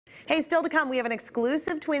Hey, still to come, we have an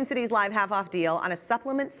exclusive Twin Cities Live half-off deal on a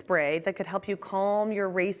supplement spray that could help you calm your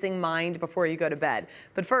racing mind before you go to bed.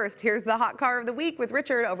 But first, here's the hot car of the week with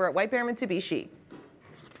Richard over at White Bear Mitsubishi.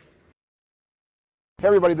 Hey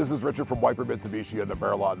everybody, this is Richard from White Bear Mitsubishi in the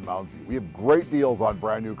Bear Lot in Mounds View. We have great deals on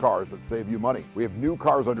brand new cars that save you money. We have new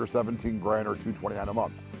cars under 17 grand or $229 a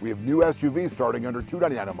month. We have new SUVs starting under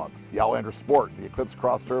 $299 a month. The Outlander Sport, the Eclipse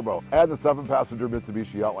Cross Turbo, and the 7-passenger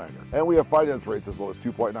Mitsubishi Outlander. And we have finance rates as low as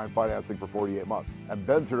 2.9 financing for 48 months. And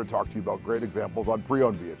Ben's here to talk to you about great examples on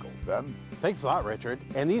pre-owned vehicles. Ben? Thanks a lot, Richard.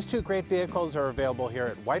 And these two great vehicles are available here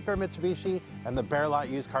at White Bear Mitsubishi and the Bear Lot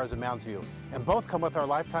Used Cars in Mounds View. And both come with our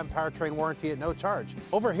lifetime powertrain warranty at no charge.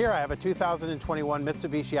 Over here I have a 2021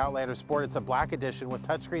 Mitsubishi Outlander Sport. It's a black edition with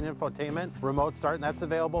touchscreen infotainment, remote start, and that's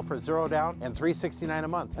available for $0 down and $369 a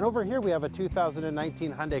month. And over here we have a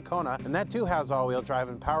 2019 Hyundai Kona, and that too has all-wheel drive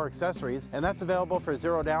and power accessories, and that's available for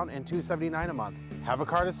 $0 down and $279 a month. Have a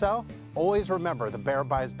car to sell? Always remember, the Bear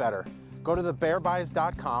buys better. Go to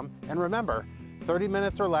thebearbuys.com and remember, 30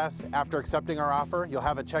 minutes or less after accepting our offer, you'll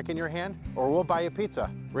have a check in your hand or we'll buy you pizza.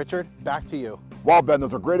 Richard, back to you. Well, Ben,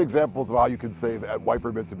 those are great examples of how you can save at White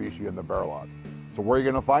Bear Mitsubishi in the Bear Lot. So where are you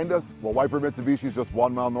going to find us? Well, White Bear Mitsubishi is just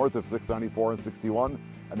 1 mile north of 694 and 61,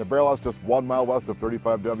 and the Bear Lot is just 1 mile west of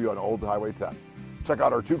 35W on Old Highway 10. Check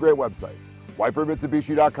out our two great websites,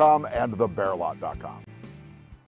 whitebearmitsubishi.com and thebearlot.com.